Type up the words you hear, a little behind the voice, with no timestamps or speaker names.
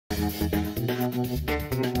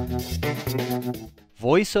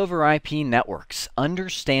Voice over IP networks,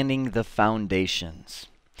 understanding the foundations.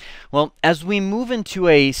 Well, as we move into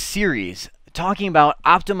a series talking about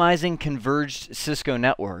optimizing converged Cisco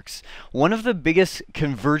networks, one of the biggest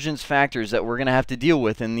convergence factors that we're going to have to deal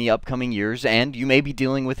with in the upcoming years, and you may be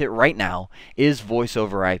dealing with it right now, is voice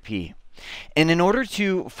over IP. And in order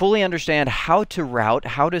to fully understand how to route,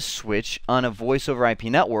 how to switch on a voice over IP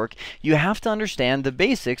network, you have to understand the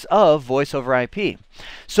basics of voice over IP.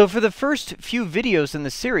 So for the first few videos in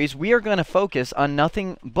the series, we are going to focus on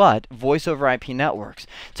nothing but voice over IP networks,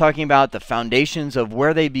 talking about the foundations of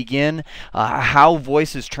where they begin, how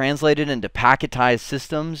voice is translated into packetized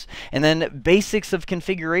systems, and then basics of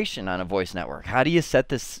configuration on a voice network. How do you set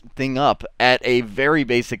this thing up at a very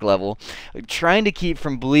basic level, trying to keep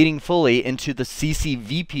from bleeding fully into the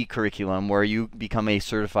CCVP curriculum where you become a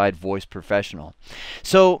certified voice professional.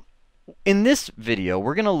 So in this video,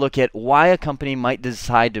 we're going to look at why a company might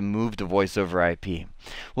decide to move to voice over IP.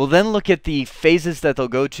 We'll then look at the phases that they'll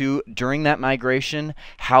go to during that migration,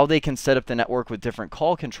 how they can set up the network with different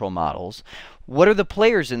call control models, what are the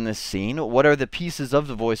players in this scene, what are the pieces of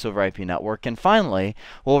the voice over IP network, and finally,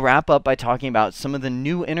 we'll wrap up by talking about some of the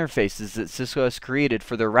new interfaces that Cisco has created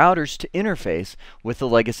for their routers to interface with the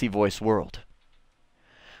legacy voice world.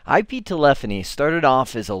 IP telephony started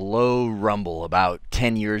off as a low rumble about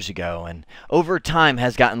 10 years ago, and over time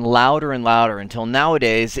has gotten louder and louder until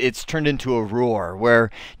nowadays it's turned into a roar where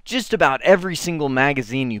just about every single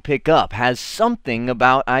magazine you pick up has something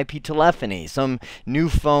about IP telephony, some new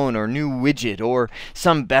phone or new widget or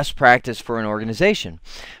some best practice for an organization.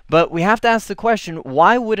 But we have to ask the question,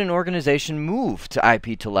 why would an organization move to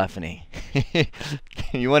IP telephony?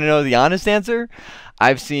 You want to know the honest answer?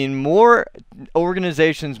 I've seen more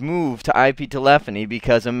organizations move to IP telephony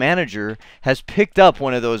because a manager has picked up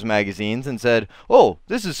one of those magazines and said, oh,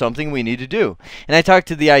 this is something we need to do. And I talked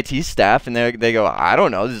to the IT staff and they go, I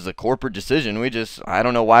don't know, this is a corporate decision. I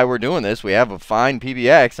don't know why we're doing this. We have a fine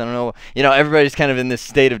PBX. I don't know. You know, everybody's kind of in this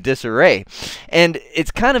state of disarray. And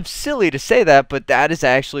it's kind of silly to say that, but that is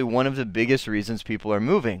actually one of the biggest reasons people are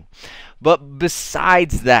moving. But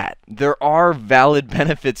besides that, there are valid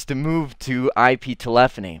benefits to move to IP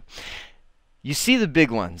telephony. You see the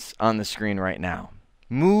big ones on the screen right now.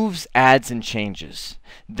 Moves, adds, and changes.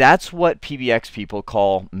 That's what PBX people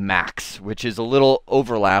call MACs, which is a little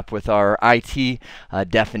overlap with our IT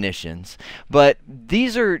definitions. But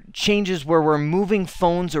these are changes where we're moving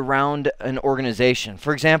phones around an organization.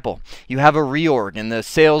 For example, you have a reorg and the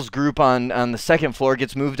sales group on the second floor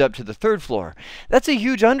gets moved up to the third floor. That's a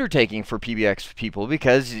huge undertaking for PBX people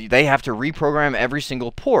because they have to reprogram every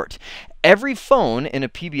single port. Every phone in a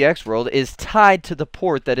PBX world is tied to the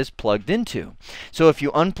port that is plugged into. So if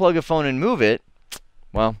you unplug a phone and move it,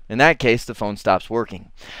 well, in that case, the phone stops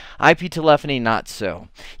working. IP telephony, not so.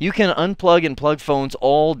 You can unplug and plug phones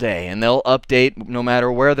all day, and they'll update no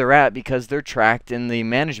matter where they're at because they're tracked in the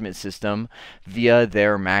management system via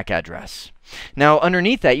their MAC address. Now,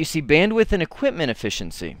 underneath that, you see bandwidth and equipment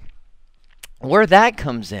efficiency. Where that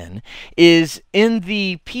comes in is in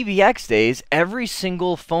the PBX days, every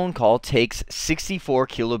single phone call takes 64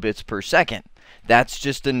 kilobits per second. That's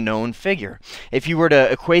just a known figure. If you were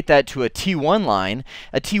to equate that to a T1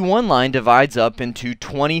 line divides up into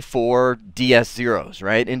 24 DS0s,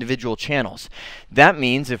 right? Individual channels. That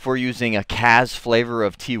means if we're using a CAS flavor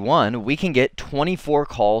of T1, we can get 24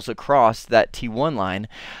 calls across that T1 line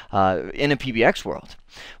in a PBX world.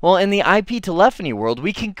 Well, in the IP telephony world,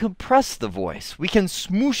 we can compress the voice. We can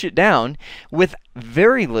smoosh it down with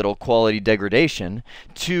very little quality degradation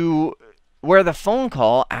to where the phone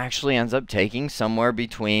call actually ends up taking somewhere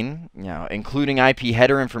between, including IP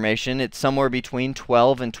header information, it's somewhere between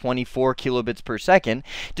 12 and 24 kilobits per second,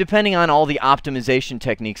 depending on all the optimization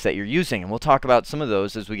techniques that you're using. And we'll talk about some of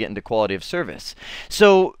those as we get into quality of service.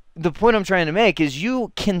 So the point I'm trying to make is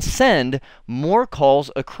you can send more calls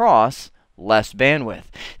across less bandwidth.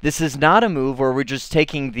 This is not a move where we're just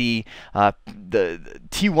taking the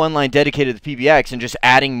T1 line dedicated to the PBX and just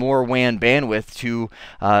adding more WAN bandwidth to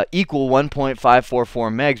equal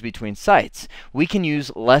 1.544 megs between sites. We can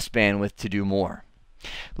use less bandwidth to do more.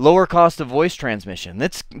 Lower cost of voice transmission.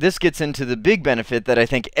 This gets into the big benefit that I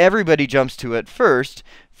think everybody jumps to at first,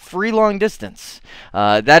 free long distance.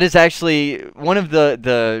 That is actually one of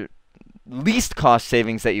the least cost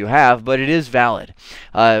savings that you have, but it is valid.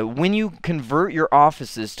 When you convert your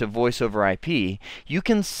offices to voice over IP, you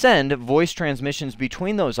can send voice transmissions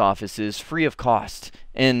between those offices free of cost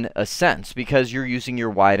in a sense because you're using your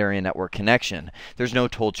wide area network connection. There's no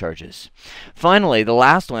toll charges. Finally, the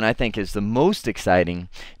last one I think is the most exciting,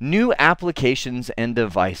 new applications and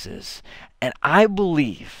devices. And I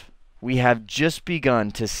believe we have just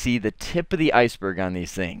begun to see the tip of the iceberg on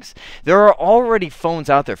these things. There are already phones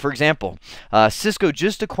out there. For example, Cisco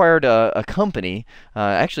just acquired a company,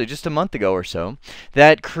 actually just a month ago or so,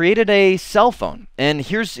 that created a cell phone. And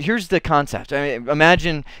here's the concept. I mean,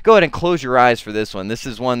 imagine, go ahead and close your eyes for this one. This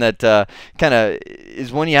is one that kind of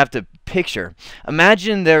is one you have to picture.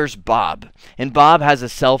 Imagine there's Bob, and Bob has a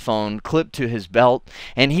cell phone clipped to his belt,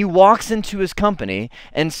 and he walks into his company,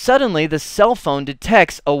 and suddenly the cell phone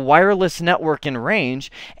detects a wireless network in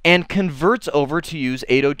range and converts over to use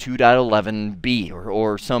 802.11b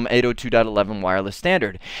or some 802.11 wireless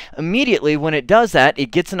standard. Immediately when it does that,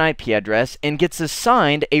 it gets an IP address and gets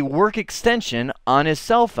assigned a work extension on his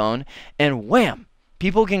cell phone, and wham!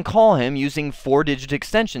 People can call him using 4-digit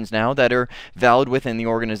extensions now that are valid within the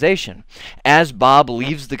organization. As Bob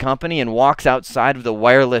leaves the company and walks outside of the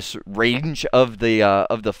wireless range of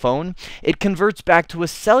the phone, it converts back to a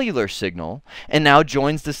cellular signal and now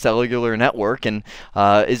joins the cellular network and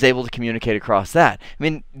is able to communicate across that. I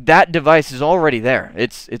mean, that device is already there.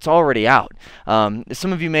 It's already out.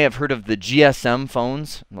 Some of you may have heard of the GSM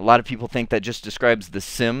phones. A lot of people think that just describes the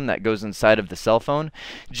SIM that goes inside of the cell phone.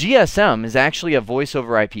 GSM is actually a voice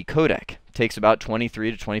over IP codec. It takes about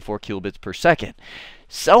 23 to 24 kilobits per second.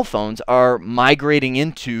 Cell phones are migrating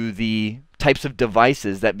into the types of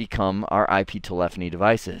devices that become our IP telephony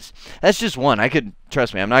devices. That's just one.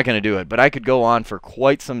 Trust me, I'm not going to do it, but I could go on for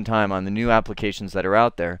quite some time on the new applications that are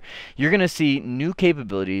out there. You're going to see new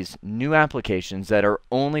capabilities, new applications that are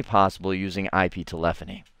only possible using IP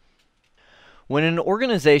telephony. When an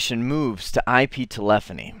organization moves to IP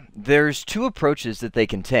telephony, there's two approaches that they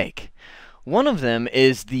can take. One of them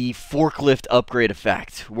is the forklift upgrade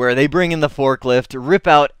effect, where they bring in the forklift, rip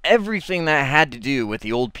out everything that had to do with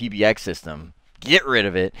the old PBX system, get rid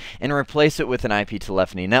of it, and replace it with an IP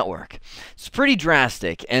telephony network. It's pretty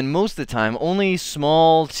drastic, and most of the time, only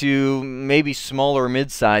small to maybe smaller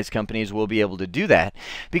mid-sized companies will be able to do that,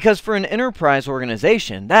 because for an enterprise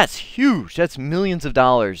organization, that's huge. That's millions of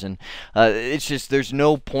dollars, and it's just there's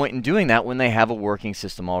no point in doing that when they have a working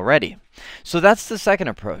system already. So that's the second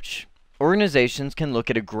approach. Organizations can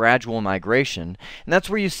look at a gradual migration, and that's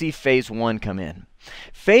where you see Phase 1 come in.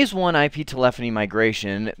 Phase 1 IP telephony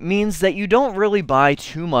migration means that you don't really buy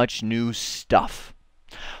too much new stuff.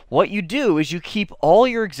 What you do is you keep all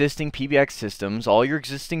your existing PBX systems, all your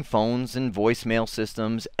existing phones and voicemail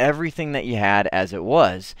systems, everything that you had as it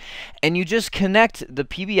was, and you just connect the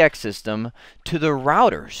PBX system to the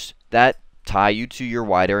routers that tie you to your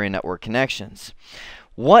wide area network connections.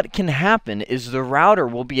 What can happen is the router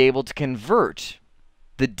will be able to convert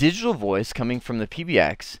the digital voice coming from the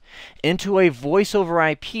PBX into a voice over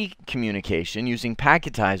IP communication using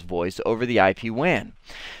packetized voice over the IP WAN.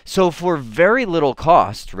 So for very little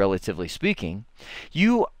cost, relatively speaking,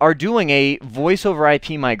 you are doing a voice over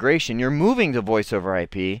IP migration. You're moving to voice over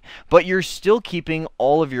IP, but you're still keeping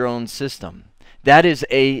all of your own system.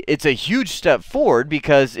 It's a huge step forward,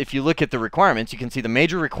 because if you look at the requirements, you can see the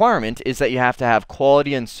major requirement is that you have to have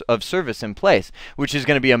quality of service in place, which is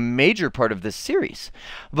going to be a major part of this series.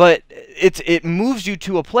 But it moves you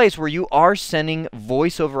to a place where you are sending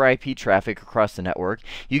voice over IP traffic across the network.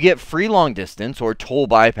 You get free long distance, or toll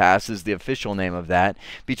bypass is the official name of that,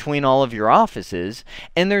 between all of your offices,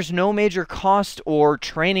 and there's no major cost or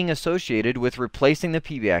training associated with replacing the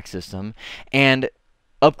PBX system and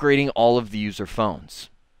upgrading all of the user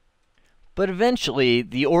phones. But eventually,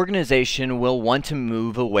 the organization will want to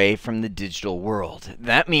move away from the digital world.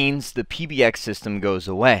 That means the PBX system goes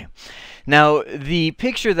away. Now, the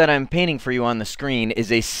picture that I'm painting for you on the screen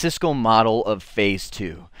is a Cisco model of Phase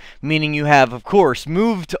 2, meaning you have, of course,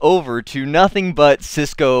 moved over to nothing but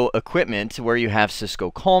Cisco equipment, where you have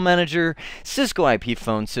Cisco Call Manager, Cisco IP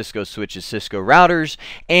phone, Cisco switches, Cisco routers,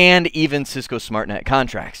 and even Cisco SmartNet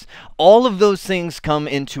contracts. All of those things come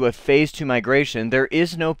into a Phase 2 migration. There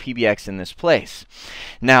is no PBX in this place.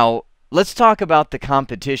 Now, let's talk about the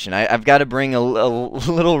competition. I've got to bring a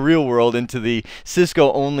little real world into the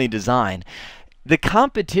Cisco only design. The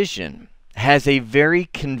competition has a very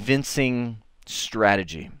convincing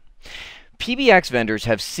strategy. PBX vendors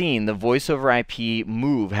have seen the voice over IP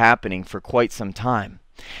move happening for quite some time.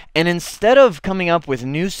 And instead of coming up with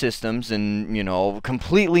new systems and,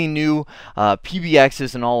 completely new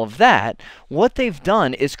PBXs and all of that, what they've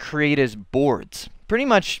done is create as boards. Pretty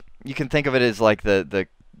much, you can think of it as like the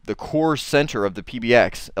core center of the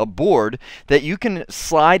PBX, a board that you can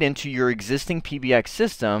slide into your existing PBX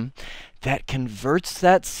system that converts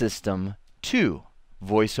that system to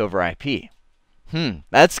voice over IP.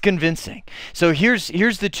 That's convincing. So here's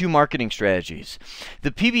the two marketing strategies.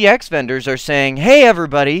 The PBX vendors are saying, hey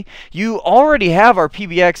everybody, you already have our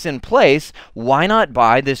PBX in place. Why not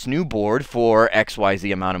buy this new board for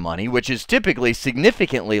XYZ amount of money, which is typically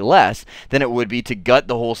significantly less than it would be to gut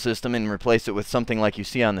the whole system and replace it with something like you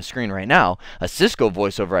see on the screen right now, a Cisco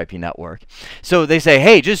voice over IP network. So they say,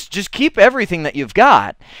 hey, just keep everything that you've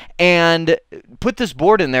got and put this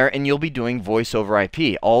board in there and you'll be doing voice over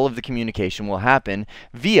IP. All of the communication will happen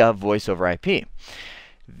via voice over IP.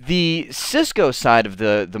 The Cisco side of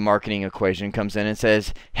the marketing equation comes in and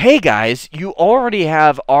says, hey guys, you already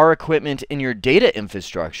have our equipment in your data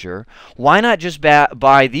infrastructure. Why not just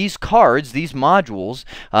buy these cards, these modules,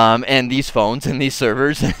 and these phones and these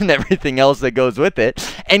servers and everything else that goes with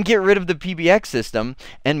it, and get rid of the PBX system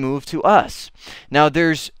and move to us? Now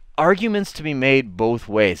there's arguments to be made both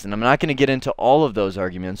ways, and I'm not going to get into all of those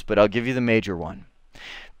arguments, but I'll give you the major one.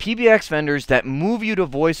 PBX vendors that move you to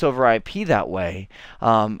voice over IP that way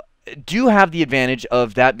do have the advantage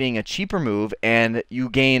of that being a cheaper move, and you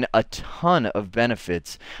gain a ton of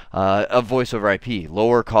benefits of voice over IP.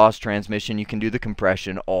 Lower cost transmission, you can do the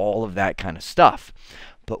compression, all of that kind of stuff.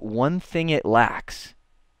 But one thing it lacks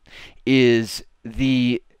is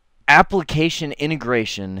the application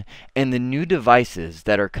integration and the new devices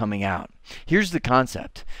that are coming out. Here's the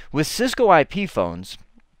concept. With Cisco IP phones,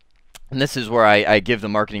 and this is where I give the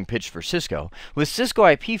marketing pitch for Cisco. With Cisco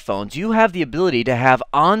IP phones, you have the ability to have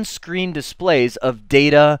on-screen displays of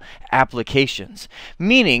data applications,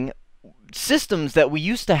 meaning systems that we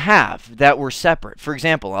used to have that were separate. For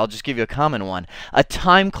example, I'll just give you a common one, a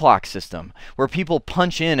time clock system where people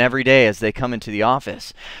punch in every day as they come into the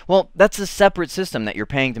office. Well, that's a separate system that you're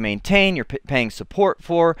paying to maintain, you're paying support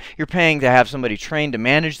for, you're paying to have somebody trained to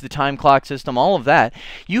manage the time clock system, all of that.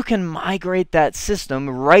 You can migrate that system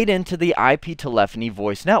right into the IP telephony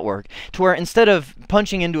voice network to where instead of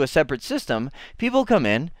punching into a separate system, people come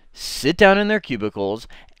in, sit down in their cubicles,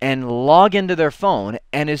 and log into their phone,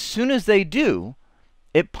 and as soon as they do,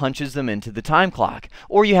 it punches them into the time clock.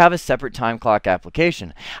 Or you have a separate time clock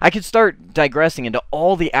application. I could start digressing into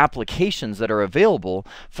all the applications that are available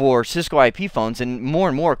for Cisco IP phones, and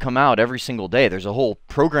more come out every single day. There's a whole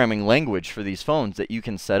programming language for these phones that you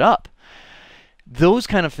can set up. Those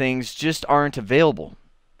kind of things just aren't available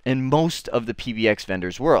in most of the PBX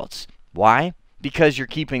vendors' worlds. Why? Because you're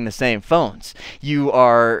keeping the same phones. You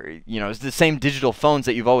are, the same digital phones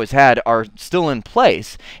that you've always had are still in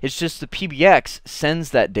place. It's just the PBX sends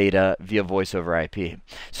that data via voice over IP.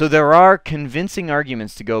 So there are convincing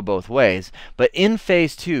arguments to go both ways, but in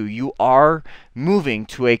phase 2, you are moving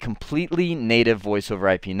to a completely native voice over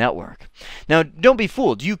IP network. Now, don't be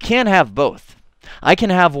fooled. You can have both. I can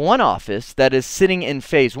have one office that is sitting in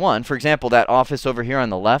phase 1. For example, that office over here on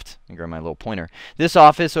the left, let me grab my little pointer. This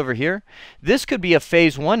office over here, this could be a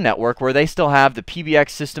phase 1 network where they still have the PBX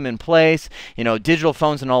system in place, digital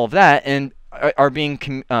phones and all of that, and are being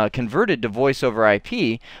converted to voice over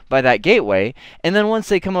IP by that gateway. And then once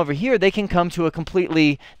they come over here, they can come to a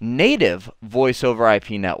completely native voice over IP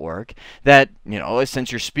network that,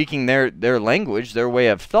 since you're speaking their language, their way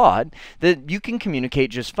of thought, that you can communicate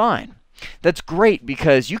just fine. That's great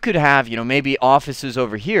because you could have, maybe offices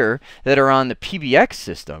over here that are on the PBX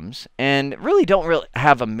systems and don't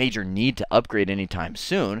have a major need to upgrade anytime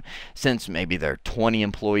soon, since maybe they're 20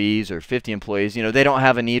 employees or 50 employees. They don't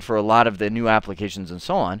have a need for a lot of the new applications and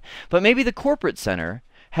so on. But maybe the corporate center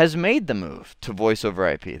has made the move to voice over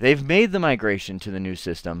IP. They've made the migration to the new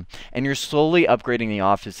system, and you're slowly upgrading the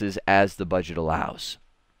offices as the budget allows.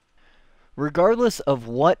 Regardless of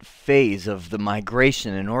what phase of the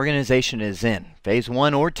migration an organization is in, phase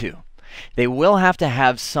 1 or 2, they will have to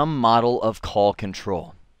have some model of call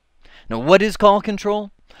control. Now, what is call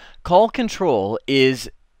control? Call control is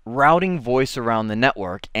routing voice around the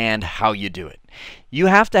network and how you do it. You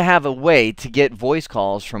have to have a way to get voice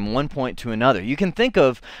calls from one point to another. You can think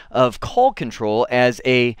of call control as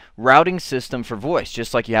a routing system for voice,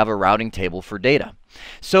 just like you have a routing table for data.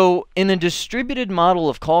 So in a distributed model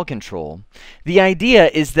of call control, the idea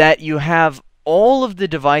is that you have all of the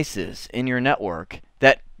devices in your network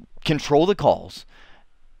that control the calls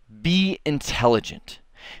be intelligent,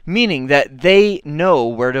 meaning that they know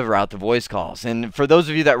where to route the voice calls. And for those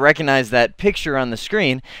of you that recognize that picture on the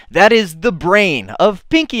screen, that is the brain of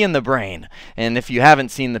Pinky and the Brain. And if you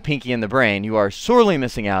haven't seen the Pinky and the Brain, you are sorely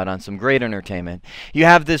missing out on some great entertainment. You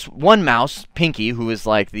have this one mouse, Pinky, who is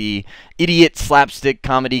like the idiot slapstick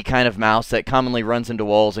comedy kind of mouse that commonly runs into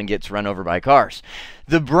walls and gets run over by cars.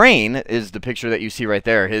 The brain is the picture that you see right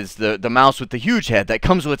there, is the mouse with the huge head that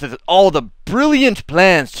comes with all the brilliant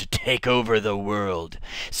plans to take over the world.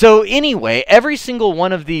 So anyway, every single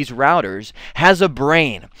one of these routers has a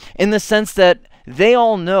brain in the sense that they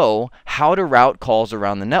all know how to route calls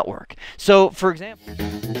around the network. So, for example,